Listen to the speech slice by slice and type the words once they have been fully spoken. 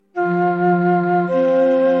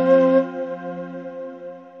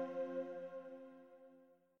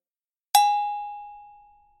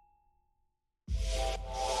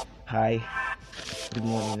Hi, good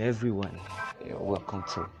morning, everyone. Welcome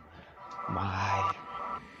to my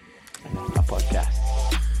podcast.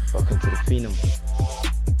 Welcome to the Phenom.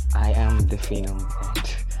 I am the Phenom, and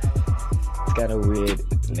it's kind of weird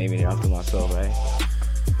naming it after myself,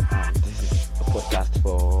 right? This is a podcast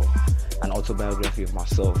for an autobiography of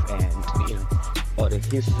myself, and all the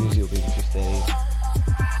histories you'll be interested in.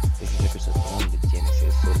 This is episode 1 of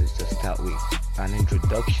Genesis, so let's just start with an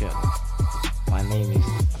introduction. My name is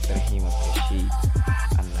Abdurrahim Abdurrashid.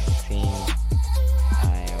 I'm 19.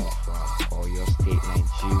 I am from Oyo State,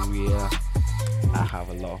 Nigeria. I have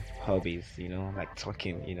a lot of hobbies, like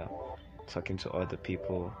talking to other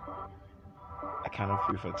people. I kind of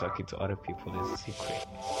prefer talking to other people in secret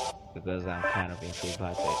because I'm kind of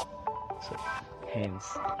introverted. So,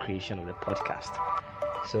 hence the creation of the podcast.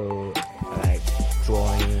 So, I like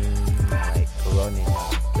drawing, I like running, I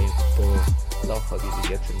like playing football. A lot of hobbies you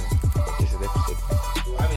get to know. This is episode